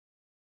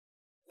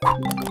Games!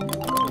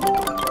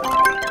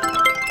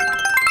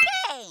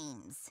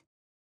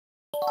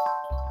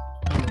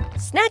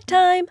 Snack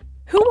time!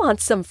 Who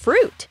wants some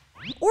fruit?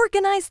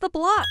 Organize the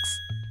blocks.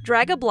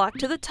 Drag a block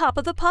to the top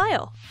of the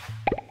pile.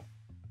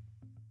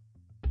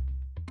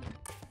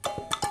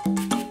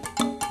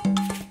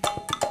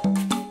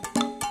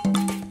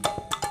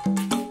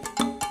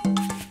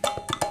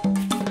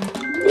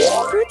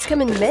 Fruits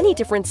come in many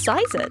different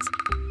sizes,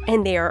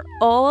 and they are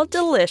all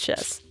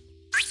delicious.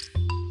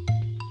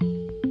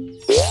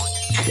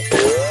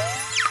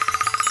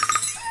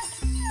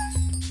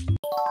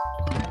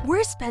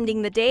 We're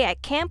spending the day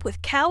at camp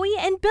with Cowie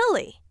and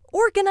Billy.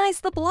 Organize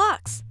the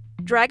blocks.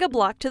 Drag a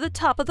block to the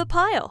top of the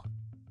pile.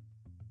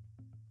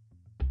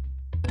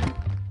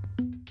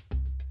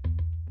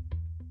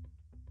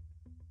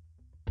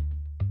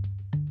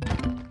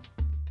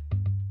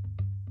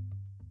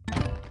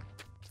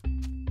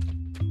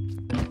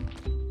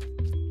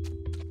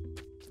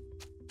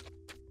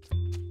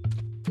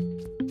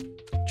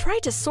 Try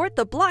to sort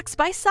the blocks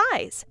by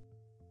size.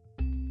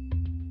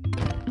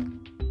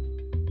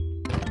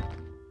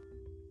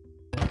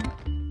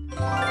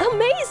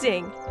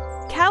 Amazing!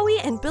 Cowie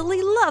and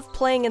Billy love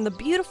playing in the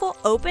beautiful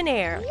open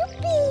air.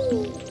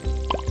 Yippee!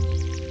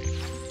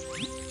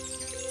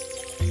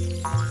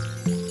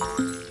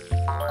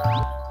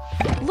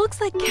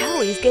 Looks like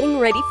Cowie's getting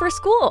ready for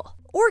school.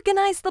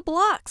 Organize the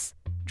blocks.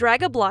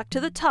 Drag a block to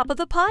the top of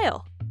the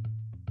pile.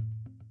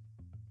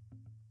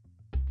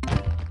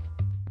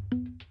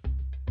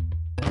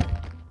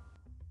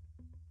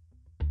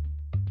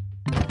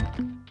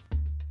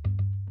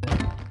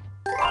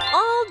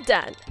 All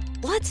done.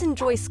 Let's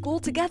enjoy school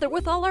together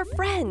with all our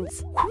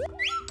friends.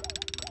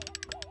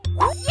 Yay!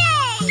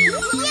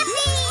 Yippee!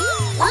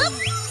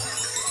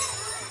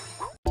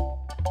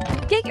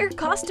 Get your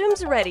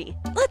costumes ready.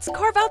 Let's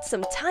carve out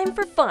some time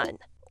for fun.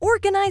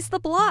 Organize the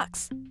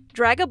blocks.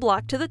 Drag a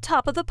block to the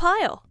top of the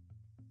pile.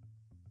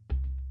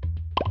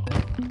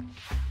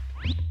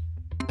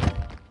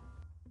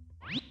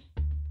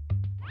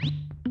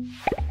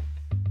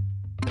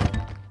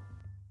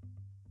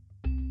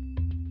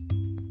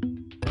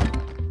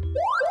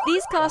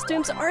 These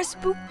costumes are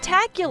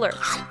spooktacular.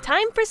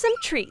 Time for some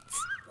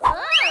treats.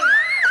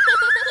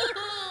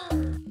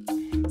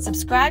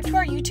 Subscribe to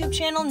our YouTube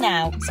channel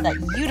now so that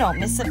you don't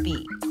miss a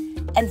beat.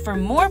 And for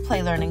more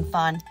play learning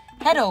fun,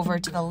 head over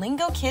to the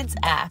Lingokids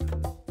app.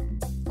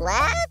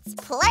 Let's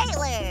play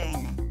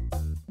learn!